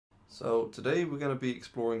So today we're going to be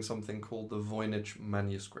exploring something called the Voynich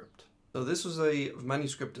Manuscript. So this was a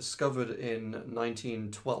manuscript discovered in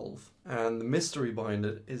 1912, and the mystery behind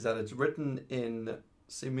it is that it's written in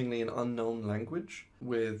seemingly an unknown language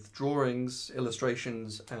with drawings,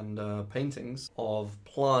 illustrations and paintings of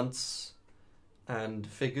plants and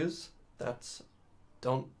figures that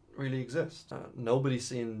don't really exist. Nobody's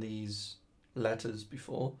seen these letters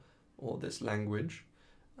before or this language.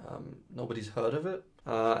 Nobody's heard of it.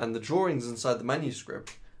 And the drawings inside the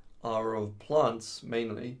manuscript are of plants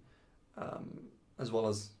mainly, as well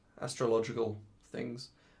as astrological things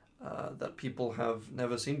that people have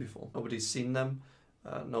never seen before. Nobody's seen them,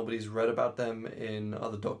 nobody's read about them in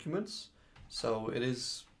other documents, so it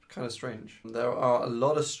is kind of strange. There are a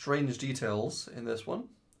lot of strange details in this one,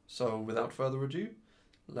 so without further ado,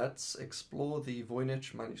 let's explore the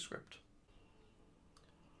Voynich Manuscript.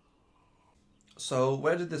 So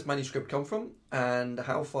where did this manuscript come from, and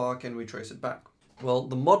how far can we trace it back? Well,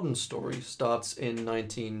 the modern story starts in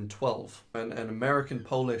 1912, when an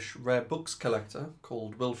American-Polish rare books collector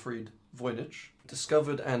called Wilfrid Voynich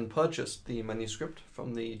discovered and purchased the manuscript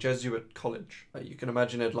from the Jesuit college. You can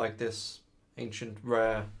imagine it like this ancient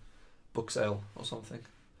rare book sale or something.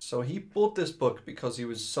 So he bought this book because he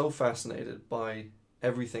was so fascinated by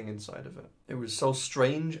everything inside of it. It was so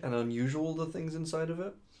strange and unusual, the things inside of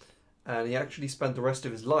it. And he actually spent the rest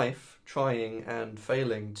of his life trying and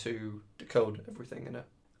failing to decode everything in it.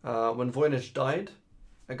 When Voynich died,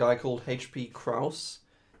 a guy called H.P. Krauss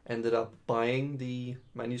ended up buying the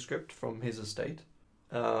manuscript from his estate.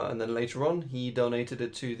 And then later on, he donated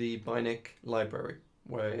it to the Voynich Library,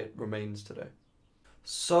 where it remains today.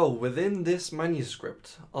 So within this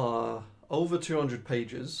manuscript are over 200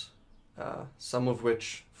 pages, some of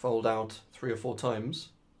which fold out 3 or 4 times,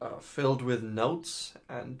 filled with notes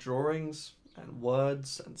and drawings and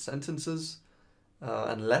words and sentences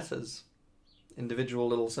and letters, individual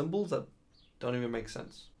little symbols that don't even make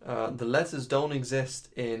sense. The letters don't exist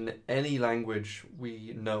in any language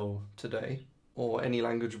we know today, or any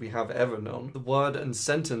language we have ever known. The word and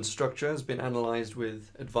sentence structure has been analysed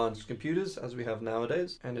with advanced computers, as we have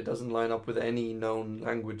nowadays, and it doesn't line up with any known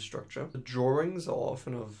language structure. The drawings are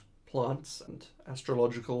often of plants and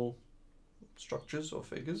astrological structures or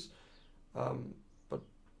figures, but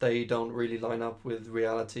they don't really line up with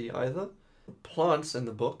reality either. Plants in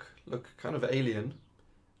the book look kind of alien.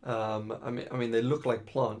 I mean they look like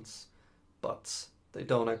plants, but they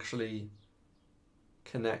don't actually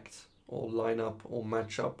connect or line up or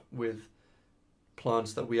match up with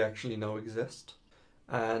plants that we actually know exist.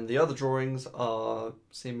 And the other drawings are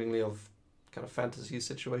seemingly of kind of fantasy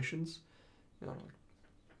situations, you know, like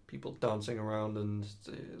people dancing around and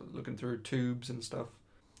looking through tubes and stuff.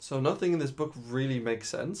 So nothing in this book really makes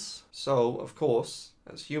sense. So, of course,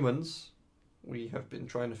 as humans, we have been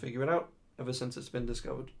trying to figure it out ever since it's been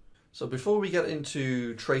discovered. So before we get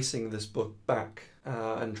into tracing this book back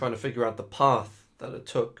and trying to figure out the path that it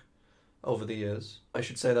took over the years, I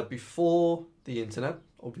should say that before the internet,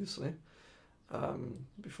 obviously,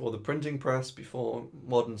 before the printing press, before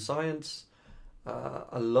modern science,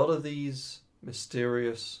 a lot of these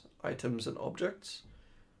mysterious items and objects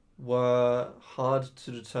were hard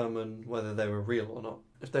to determine whether they were real or not.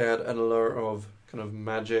 If they had an allure of kind of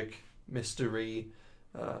magic, mystery,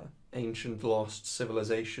 ancient lost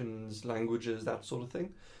civilizations, languages, that sort of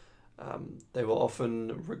thing, they were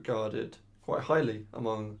often regarded quite highly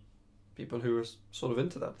among people who were sort of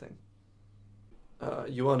into that thing.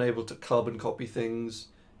 You weren't able to carbon copy things,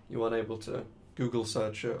 you weren't able to Google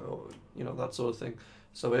search it, or that sort of thing.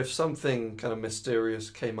 So if something kind of mysterious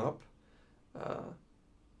came up,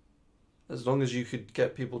 as long as you could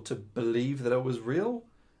get people to believe that it was real,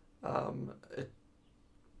 it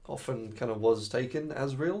often kind of was taken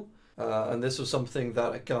as real. And this was something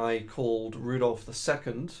that a guy called Rudolf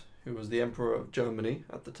II, who was the Emperor of Germany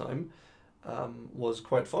at the time, was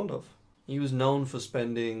quite fond of. He was known for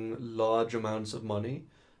spending large amounts of money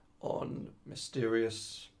on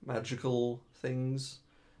mysterious, magical things,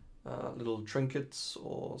 little trinkets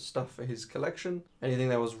or stuff for his collection. Anything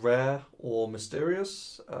that was rare or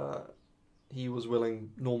mysterious, he was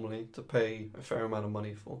willing normally to pay a fair amount of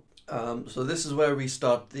money for. So this is where we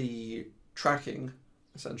start the tracking,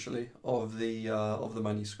 essentially, of the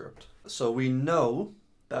manuscript. So we know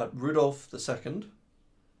that Rudolf II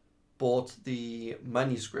bought the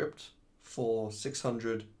manuscript for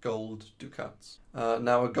 600 gold ducats.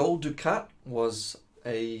 Now a gold ducat was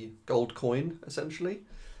a gold coin, essentially,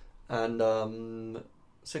 and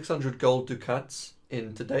 600 gold ducats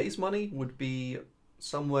in today's money would be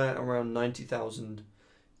somewhere around $90,000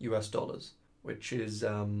 US, which is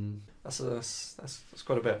that's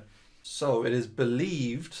quite a bit. So it is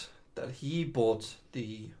believed that he bought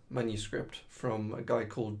the manuscript from a guy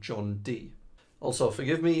called John Dee. Also,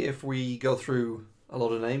 forgive me if we go through a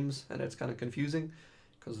lot of names and it's kind of confusing,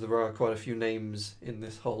 because there are quite a few names in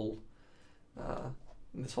this whole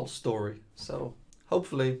story. So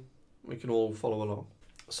hopefully we can all follow along.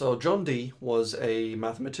 So John Dee was a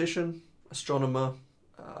mathematician, astronomer.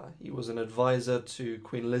 He was an advisor to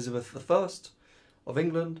Queen Elizabeth I of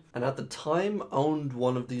England, and at the time owned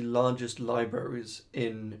one of the largest libraries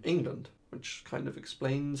in England, which kind of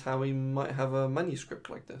explains how he might have a manuscript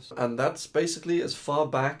like this. And that's basically as far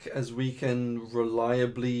back as we can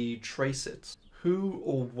reliably trace it. Who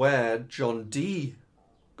or where John Dee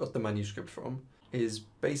got the manuscript from is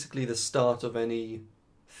basically the start of any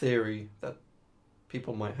theory that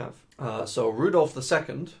people might have. So Rudolph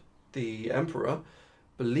II, the emperor,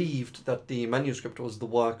 believed that the manuscript was the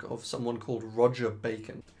work of someone called Roger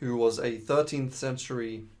Bacon, who was a 13th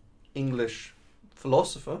century English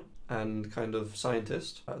philosopher and kind of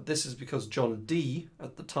scientist. This is because John Dee,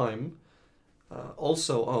 at the time,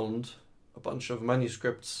 also owned a bunch of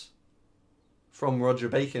manuscripts from Roger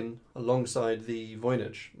Bacon alongside the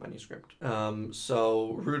Voynich Manuscript.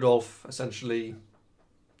 So Rudolph essentially,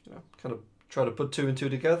 kind of tried to put two and two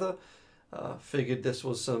together, figured this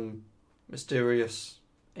was some mysterious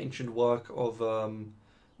ancient work of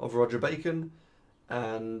Roger Bacon,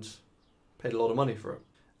 and paid a lot of money for it.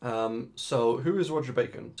 So who is Roger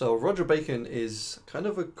Bacon? So Roger Bacon is kind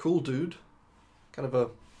of a cool dude, kind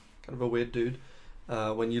of a weird dude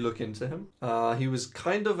when you look into him. He was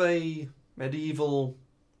kind of a medieval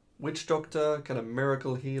witch doctor, kind of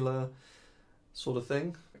miracle healer sort of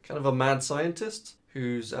thing. Kind of a mad scientist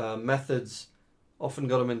whose methods often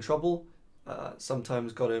got him in trouble,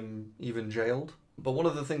 sometimes got him even jailed. But one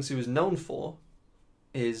of the things he was known for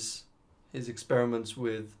is his experiments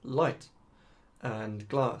with light and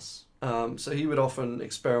glass. So he would often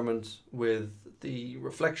experiment with the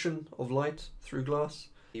reflection of light through glass,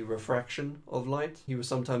 the refraction of light. He was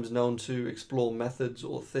sometimes known to explore methods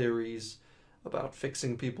or theories about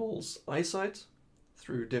fixing people's eyesight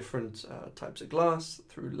through different types of glass,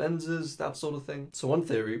 through lenses, that sort of thing. So one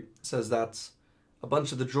theory says that a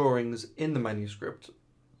bunch of the drawings in the manuscript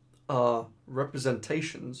are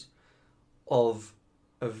representations of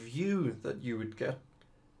a view that you would get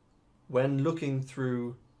when looking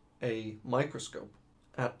through a microscope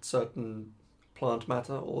at certain plant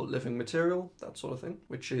matter or living material, that sort of thing,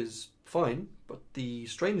 which is fine. But the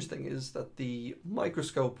strange thing is that the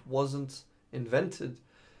microscope wasn't invented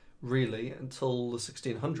really until the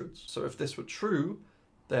 1600s. So if this were true,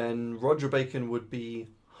 then Roger Bacon would be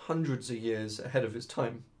hundreds of years ahead of his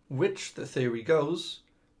time, which, the theory goes,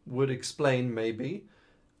 would explain maybe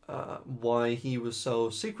why he was so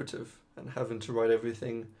secretive and having to write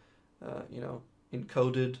everything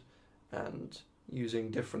encoded and using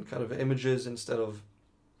different kind of images instead of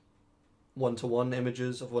one-to-one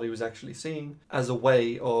images of what he was actually seeing, as a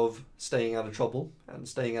way of staying out of trouble and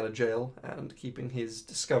staying out of jail and keeping his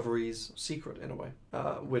discoveries secret in a way,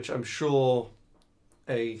 which I'm sure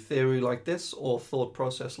a theory like this or thought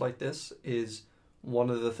process like this is one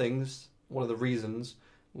of the reasons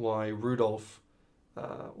why Rudolph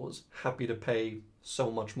was happy to pay so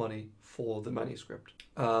much money for the manuscript.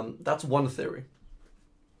 That's one theory.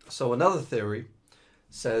 So another theory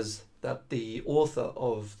says that the author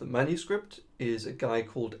of the manuscript is a guy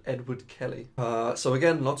called Edward Kelly. So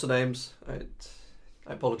again, lots of names. I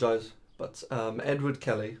apologize, but Edward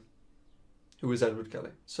Kelly. Who is Edward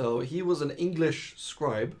Kelly? So he was an English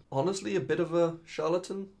scribe, honestly a bit of a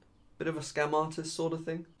charlatan, bit of a scam artist sort of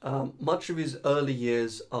thing. Much of his early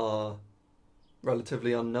years are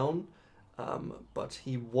relatively unknown, but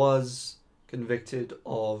he was convicted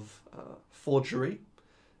of forgery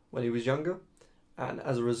when he was younger, and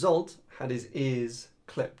as a result had his ears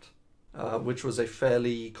clipped, which was a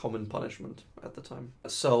fairly common punishment at the time.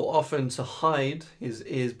 So often, to hide his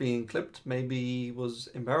ears being clipped, maybe he was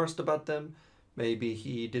embarrassed about them, maybe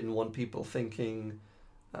he didn't want people thinking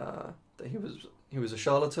that he was a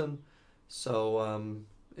charlatan. So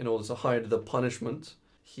in order to hide the punishment,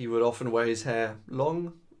 he would often wear his hair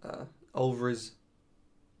long over his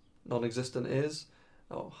non-existent ears,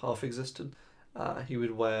 or half-existent. He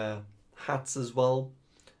would wear hats as well.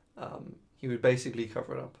 He would basically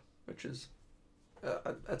cover it up, which is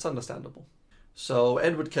it's understandable. So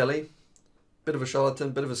Edward Kelly, bit of a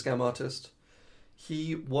charlatan, bit of a scam artist.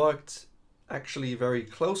 He worked actually very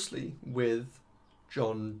closely with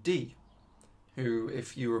John Dee, who,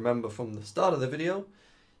 if you remember from the start of the video,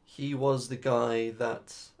 he was the guy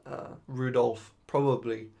that Rudolph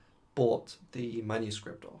probably bought the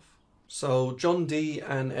manuscript of. So John Dee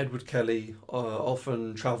and Edward Kelly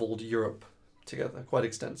often travelled Europe together quite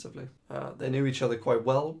extensively. They knew each other quite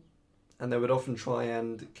well, and they would often try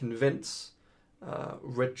and convince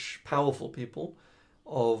rich, powerful people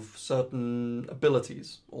of certain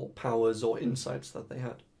abilities or powers or insights that they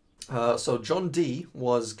had. So John Dee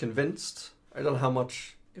was convinced. I don't know how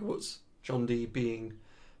much it was John Dee being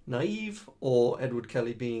naive or Edward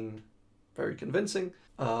Kelly being very convincing,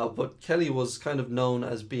 but Kelly was kind of known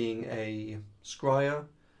as being a scryer,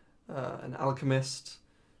 an alchemist,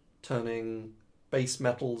 turning base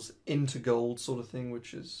metals into gold sort of thing,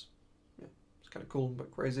 which is it's kind of cool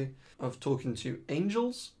but crazy. Of talking to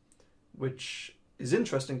angels, which is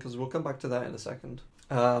interesting because we'll come back to that in a second.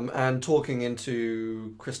 And talking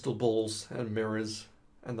into crystal balls and mirrors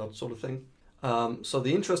and that sort of thing. So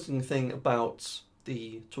the interesting thing about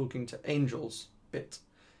the talking to angels bit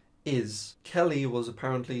is Kelly was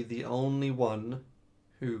apparently the only one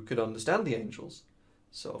who could understand the angels.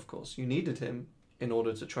 So of course you needed him in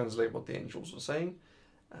order to translate what the angels were saying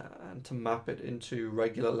and to map it into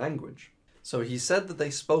regular language. So he said that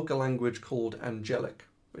they spoke a language called angelic,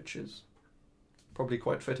 which is probably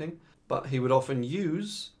quite fitting, but he would often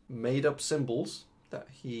use made-up symbols that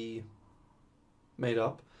he made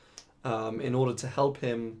up in order to help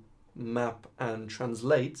him map and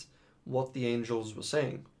translate what the angels were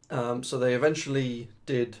saying. So they eventually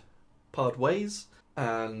did part ways,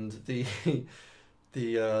 and the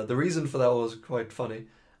reason for that was quite funny.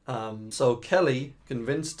 So Kelly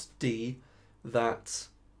convinced Dee that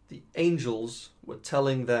the angels were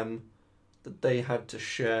telling them that they had to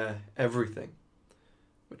share everything,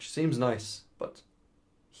 which seems nice, but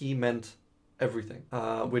he meant everything,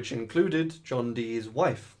 which included John Dee's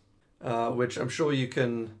wife, which I'm sure you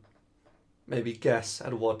can maybe guess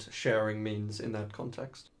at what sharing means in that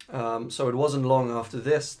context. So it wasn't long after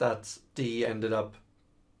this that Dee ended up,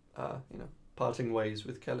 parting ways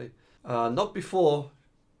with Kelly. Not before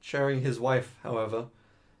sharing his wife, however,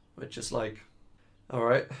 which is like, all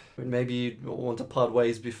right, I mean, maybe you'd want to part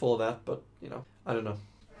ways before that, but, I don't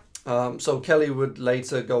know. So Kelly would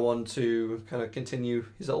later go on to kind of continue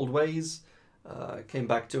his old ways, came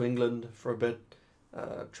back to England for a bit,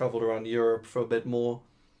 travelled around Europe for a bit more,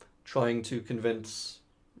 trying to convince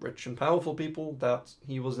rich and powerful people that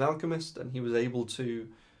he was an alchemist and he was able to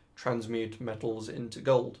transmute metals into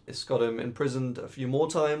gold. This got him imprisoned a few more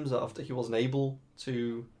times after he wasn't able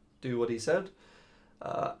to do what he said,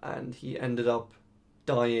 and he ended up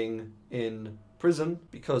dying in prison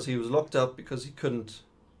because he was locked up because he couldn't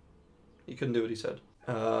do what he said,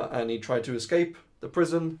 and he tried to escape the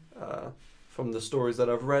prison. From the stories that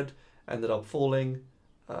I've read, ended up falling,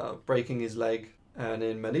 breaking his leg, and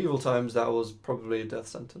in medieval times that was probably a death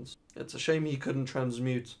sentence. It's a shame he couldn't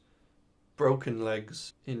transmute broken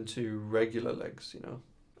legs into regular legs,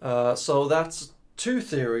 So that's two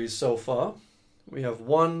theories so far. We have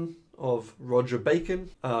one of Roger Bacon,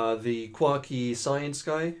 the quirky science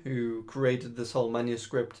guy who created this whole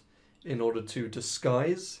manuscript in order to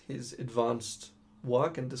disguise his advanced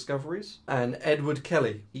work and discoveries, and Edward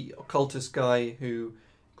Kelly, the occultist guy who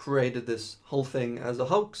created this whole thing as a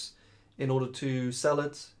hoax in order to sell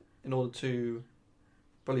it, in order to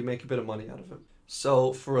probably make a bit of money out of it.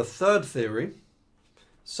 So for a third theory,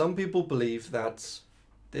 some people believe that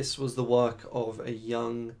this was the work of a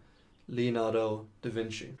young Leonardo da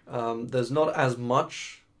Vinci. There's not as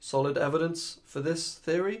much solid evidence for this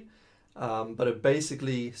theory, but it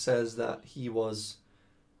basically says that he was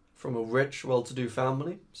from a rich, well-to-do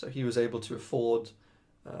family, so he was able to afford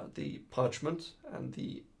the parchment and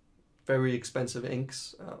the very expensive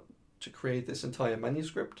inks to create this entire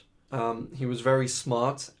manuscript. He was very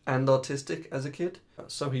smart and artistic as a kid,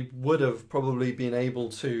 so he would have probably been able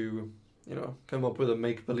to, come up with a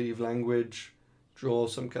make-believe language, draw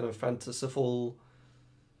some kind of fanciful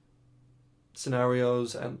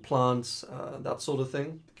scenarios and plants, that sort of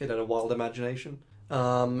thing. The kid had a wild imagination.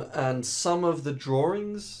 And some of the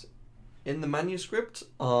drawings in the manuscript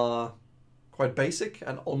are quite basic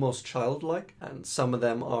and almost childlike, and some of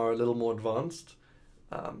them are a little more advanced.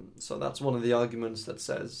 So that's one of the arguments that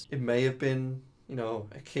says it may have been,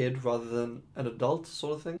 a kid rather than an adult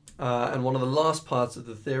sort of thing. And one of the last parts of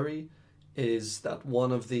the theory is that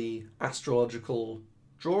one of the astrological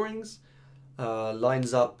drawings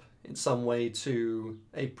lines up in some way to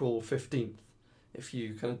April 15th, if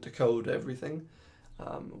you kind of decode everything,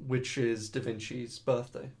 which is Da Vinci's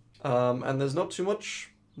birthday. And there's not too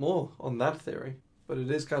much more on that theory, but it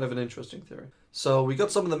is kind of an interesting theory. So we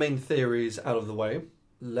got some of the main theories out of the way.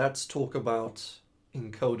 Let's talk about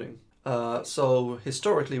encoding. So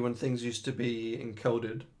historically, when things used to be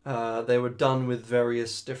encoded, they were done with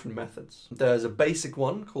various different methods. There's a basic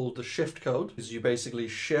one called the shift code, because you basically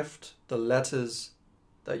shift the letters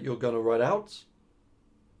that you're going to write out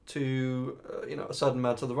to a certain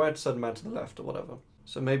amount to the right, a certain amount to the left, or whatever.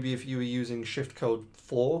 So maybe if you were using shift code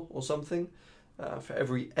 4 or something, for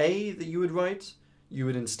every A that you would write, you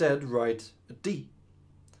would instead write a D.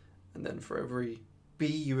 And then for every B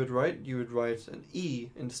you would write an E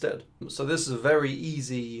instead. So this is a very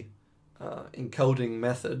easy encoding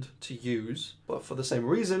method to use, but for the same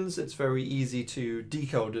reasons, it's very easy to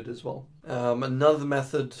decode it as well. Another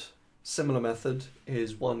method, similar method,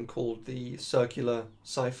 is one called the circular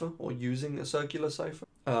cipher, or using a circular cipher.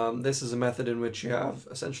 This is a method in which you have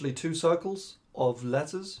essentially 2 circles of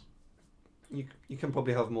letters. You can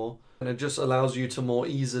probably have more. And it just allows you to more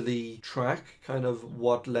easily track kind of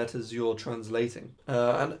what letters you're translating.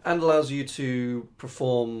 And allows you to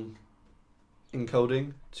perform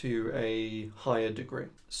encoding to a higher degree.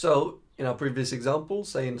 So in our previous example,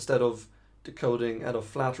 say instead of decoding at a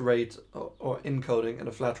flat rate or encoding at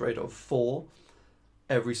a flat rate of 4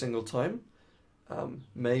 every single time,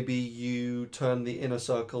 maybe you turn the inner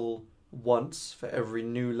circle once for every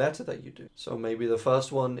new letter that you do. So maybe the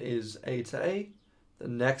first one is A to A, the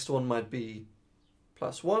next one might be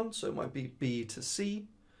 +1, so it might be B to C,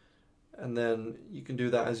 and then you can do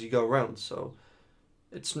that as you go around. So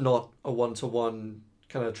it's not a one-to-one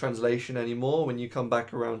kind of translation anymore. When you come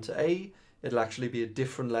back around to A, it'll actually be a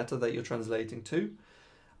different letter that you're translating to.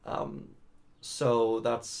 So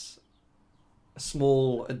that's a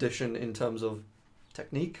small addition in terms of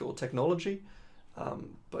technique or technology,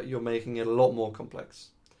 but you're making it a lot more complex.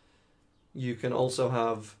 You can also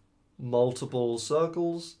have multiple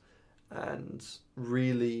circles and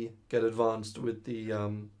really get advanced with the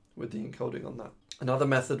encoding on that. Another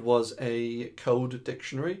method was a code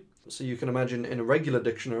dictionary. So you can imagine in a regular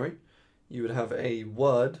dictionary, you would have a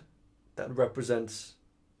word that represents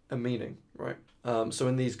a meaning, right? So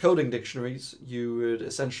in these coding dictionaries, you would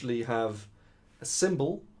essentially have a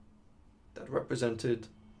symbol that represented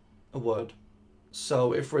a word.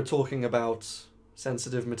 So if we're talking about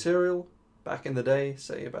sensitive material, back in the day,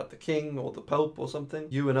 say about the king or the pope or something,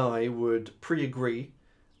 you and I would pre-agree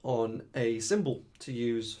on a symbol to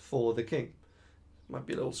use for the king. Might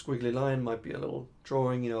be a little squiggly line, might be a little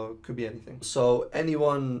drawing, it could be anything. So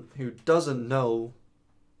anyone who doesn't know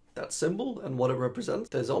that symbol and what it represents,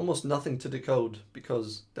 there's almost nothing to decode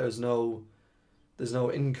because there's no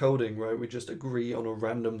encoding, right? We just agree on a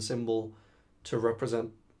random symbol to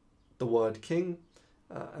represent the word king,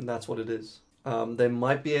 and that's what it is. They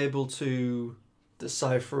might be able to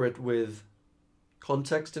decipher it with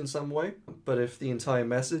context in some way, but if the entire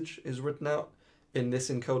message is written out in this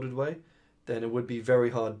encoded way, then it would be very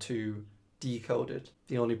hard to decode it.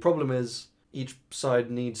 The only problem is each side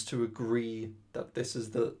needs to agree that this is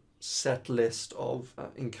the set list of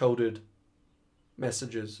encoded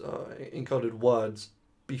messages, encoded words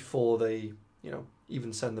before they,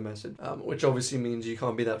 even send the message, which obviously means you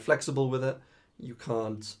can't be that flexible with it. You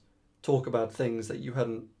can't talk about things that you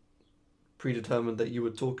hadn't predetermined that you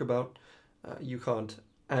would talk about. You can't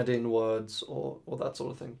add in words or that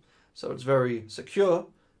sort of thing. So it's very secure,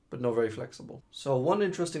 but not very flexible. So one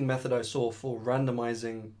interesting method I saw for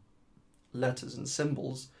randomizing letters and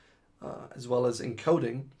symbols, as well as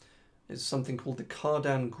encoding, is something called the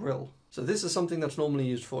Cardan grill. So this is something that's normally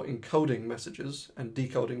used for encoding messages and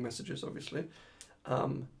decoding messages, obviously.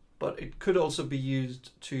 But it could also be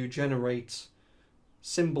used to generate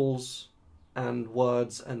symbols and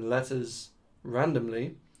words and letters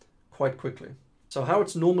randomly quite quickly. So how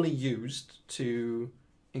it's normally used to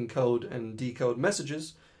encode and decode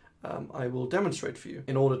messages, I will demonstrate for you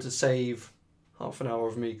in order to save half an hour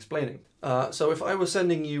of me explaining. So if I was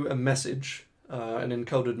sending you a message, an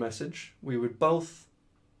encoded message, we would both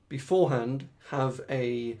beforehand have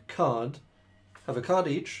a card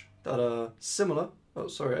each that are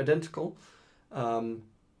identical,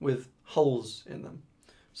 with holes in them.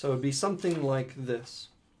 So it would be something like this.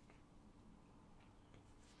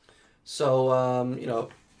 So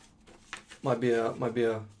might be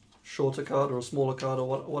a shorter card or a smaller card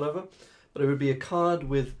or whatever, but it would be a card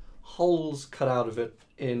with holes cut out of it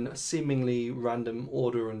in a seemingly random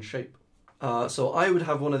order and shape. So I would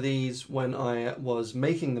have one of these when I was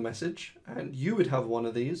making the message, and you would have one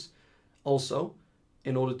of these also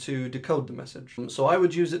in order to decode the message. So I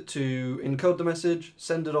would use it to encode the message,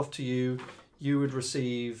 send it off to you. You would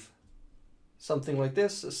receive something like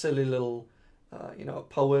this, a silly little a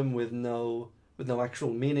poem with no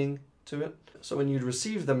actual meaning to it. So when you'd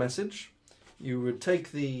receive the message, you would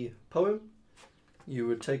take the poem, you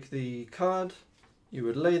would take the card, you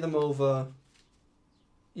would lay them over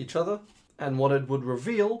each other, and what it would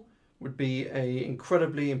reveal would be an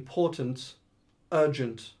incredibly important,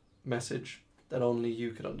 urgent message that only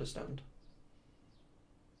you could understand.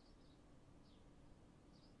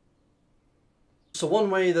 So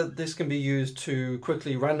one way that this can be used to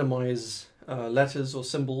quickly randomize letters or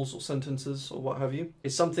symbols or sentences or what have you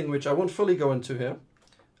is something which I won't fully go into here,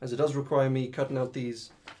 as it does require me cutting out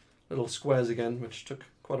these little squares again, which took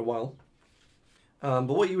quite a while. But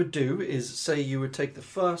what you would do is, say you would take the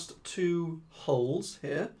first two holes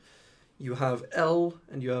here. You have L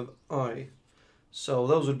and you have I. So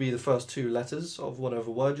those would be the first two letters of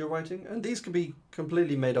whatever word you're writing. And these can be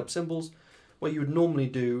completely made up symbols. What you would normally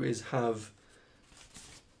do is have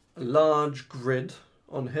a large grid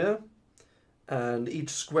on here, and each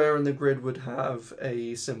square in the grid would have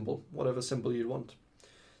a symbol, whatever symbol you'd want.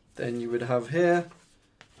 Then you would have here,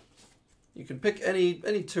 you can pick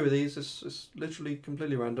any two of these, it's literally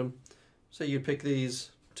completely random. So you'd pick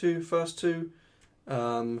these first two,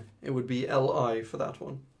 it would be LI for that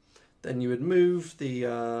one. Then you would move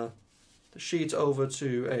the sheet over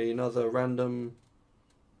to another random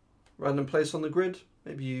place on the grid.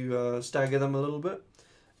 Maybe you stagger them a little bit,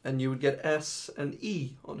 and you would get S and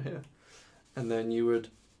E on here. And then you would,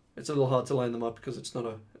 it's a little hard to line them up because it's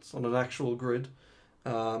not an actual grid.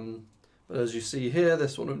 But as you see here,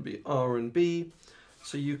 this one would be R and B.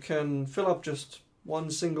 So you can fill up just one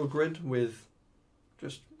single grid with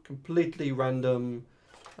just completely random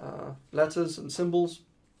letters and symbols,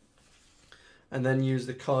 and then use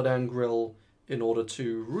the Cardan grill in order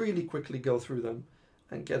to really quickly go through them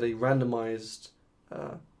and get a randomized,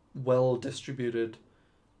 well-distributed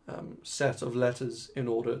set of letters in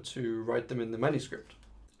order to write them in the manuscript.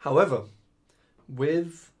 However,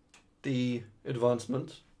 with the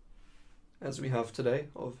advancement, as we have today,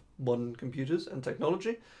 of modern computers and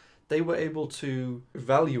technology, they were able to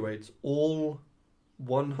evaluate all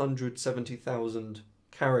 170,000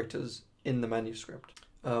 characters in the manuscript.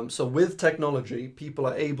 So with technology, people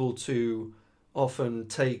are able to often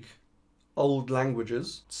take old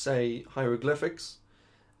languages, say hieroglyphics,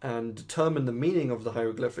 and determine the meaning of the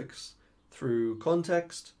hieroglyphics through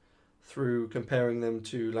context, through comparing them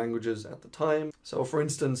to languages at the time. So for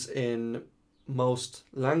instance, in most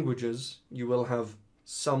languages, you will have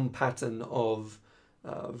some pattern of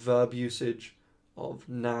verb usage, of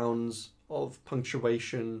nouns, of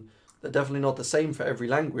punctuation. They're definitely not the same for every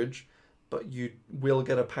language, but you will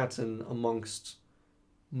get a pattern amongst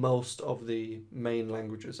most of the main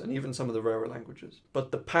languages and even some of the rarer languages.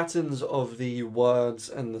 But the patterns of the words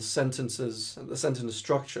and the sentences and the sentence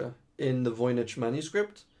structure in the Voynich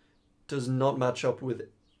manuscript does not match up with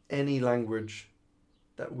any language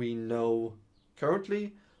that we know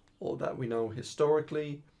currently or that we know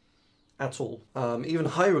historically at all. Even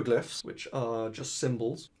hieroglyphs, which are just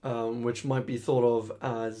symbols, which might be thought of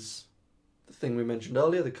as the thing we mentioned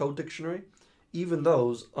earlier, the code dictionary, even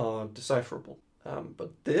those are decipherable.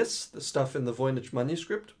 But the stuff in the Voynich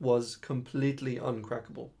manuscript, was completely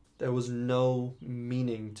uncrackable. There was no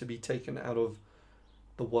meaning to be taken out of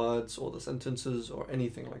the words or the sentences or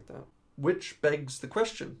anything like that. Which begs the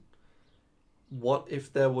question, what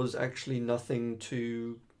if there was actually nothing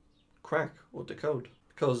to crack or decode?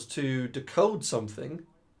 Because to decode something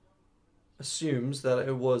assumes that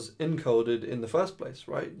it was encoded in the first place,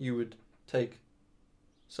 right? You would take a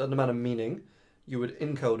certain amount of meaning, you would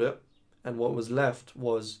encode it, and what was left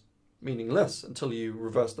was meaningless until you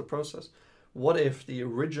reverse the process. What if the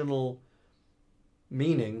original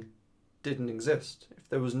meaning didn't exist? If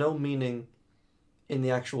there was no meaning in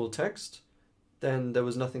the actual text, then there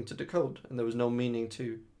was nothing to decode and there was no meaning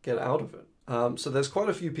to get out of it. So there's quite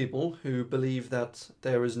a few people who believe that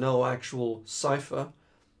there is no actual cipher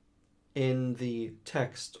in the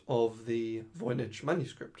text of the Voynich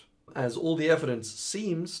manuscript, as all the evidence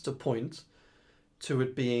seems to point to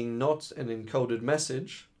it being not an encoded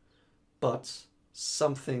message, but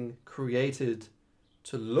something created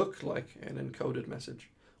to look like an encoded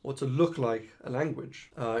message, or to look like a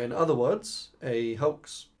language. In other words, a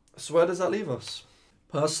hoax. So where does that leave us?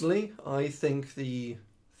 Personally, I think the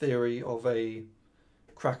theory of a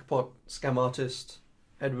crackpot scam artist,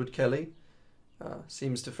 Edward Kelly,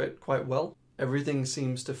 seems to fit quite well. Everything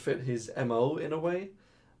seems to fit his MO in a way.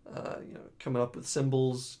 Coming up with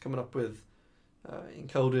symbols, coming up with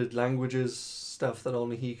encoded languages, stuff that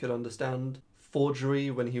only he could understand. Forgery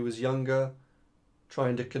when he was younger,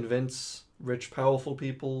 trying to convince rich, powerful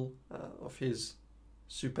people of his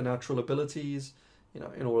supernatural abilities,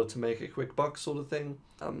 in order to make a quick buck sort of thing.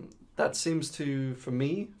 That seems to, for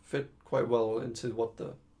me, fit quite well into what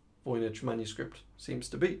the Voynich manuscript seems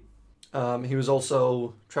to be. He was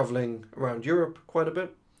also traveling around Europe quite a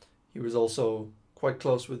bit. He was also quite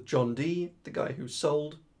close with John Dee, the guy who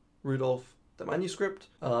sold Rudolph the manuscript.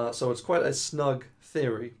 So it's quite a snug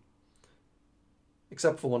theory,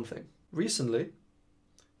 except for one thing. Recently,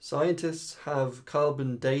 scientists have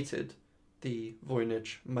carbon dated the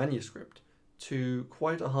Voynich Manuscript to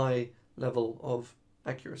quite a high level of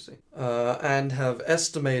accuracy, and have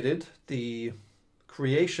estimated the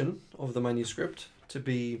creation of the manuscript to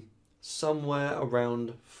be somewhere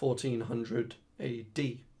around 1400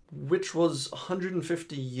 AD, which was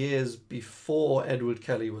 150 years before Edward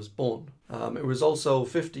Kelly was born. It was also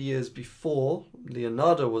 50 years before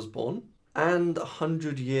Leonardo was born, and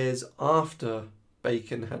 100 years after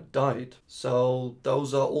Bacon had died. So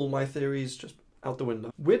those are all my theories just out the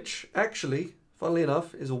window. Which actually, funnily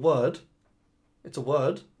enough, is a word. It's a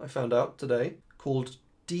word I found out today called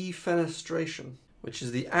defenestration, which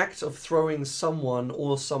is the act of throwing someone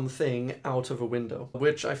or something out of a window.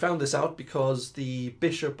 Which I found this out because the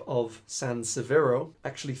Bishop of San Severo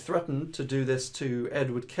actually threatened to do this to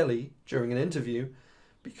Edward Kelly during an interview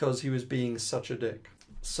because he was being such a dick.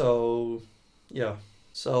 So, yeah.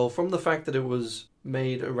 So from the fact that it was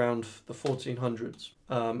made around the 1400s,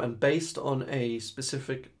 and based on a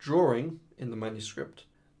specific drawing in the manuscript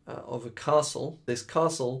of a castle, this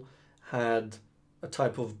castle had a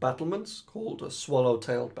type of battlements called a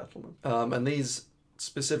swallow-tailed battlement. And these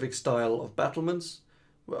specific style of battlements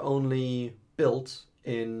were only built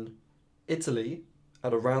in Italy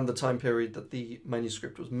at around the time period that the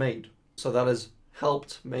manuscript was made. So that has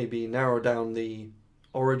helped maybe narrow down the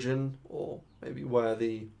origin, or maybe where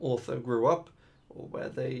the author grew up, or where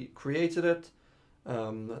they created it,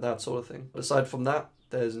 that sort of thing. But aside from that,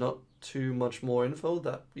 there's not too much more info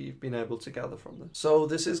that we've been able to gather from this. So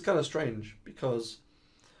this is kind of strange, because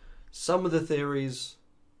some of the theories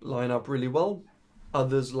line up really well,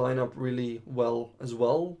 others line up really well as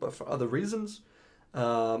well, but for other reasons,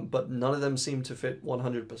 but none of them seem to fit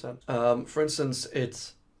 100%. For instance,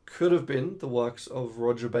 it could have been the works of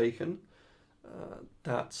Roger Bacon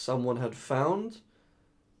that someone had found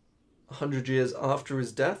 100 years after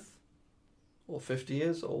his death, or 50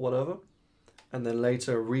 years, or whatever, and then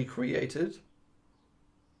later recreated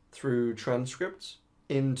through transcripts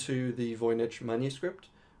into the Voynich Manuscript,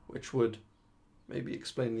 which would maybe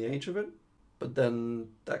explain the age of it. But then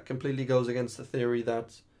that completely goes against the theory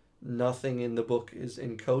that nothing in the book is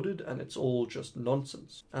encoded and it's all just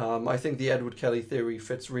nonsense. I think the Edward Kelly theory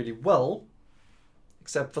fits really well,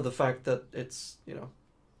 except for the fact that it's,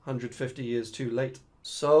 150 years too late.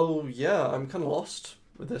 So yeah, I'm kind of lost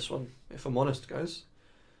with this one, if I'm honest, guys.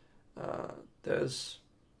 There's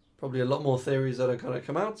probably a lot more theories that are going to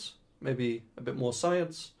come out, maybe a bit more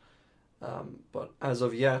science, but as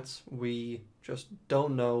of yet, we just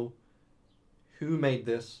don't know who made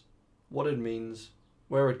this, what it means,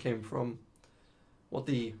 where it came from, what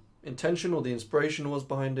the intention or the inspiration was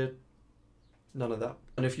behind it. None of that.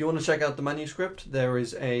 And if you want to check out the manuscript, there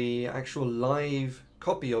is a actual live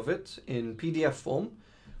copy of it in PDF form,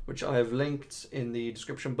 which I have linked in the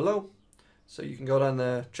description below. So you can go down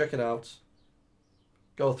there, check it out,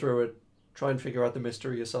 go through it, try and figure out the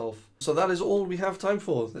mystery yourself. So that is all we have time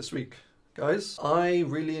for this week, guys. I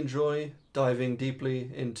really enjoy diving deeply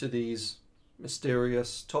into these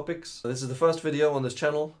mysterious topics. This is the first video on this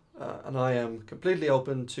channel, and I am completely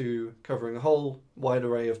open to covering a whole wide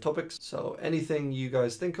array of topics. So anything you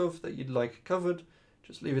guys think of that you'd like covered,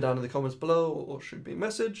 just leave it down in the comments below or shoot me a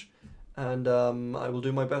message, and I will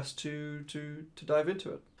do my best to dive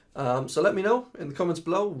into it. So let me know in the comments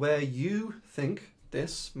below where you think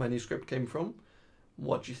this manuscript came from,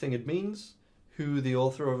 what you think it means, who the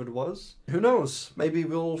author of it was. Who knows, maybe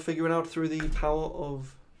we'll figure it out through the power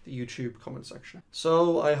of the YouTube comment section.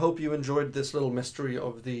 So I hope you enjoyed this little mystery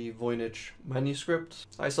of the Voynich manuscript.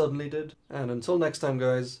 I certainly did. And until next time,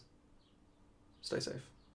 guys, stay safe.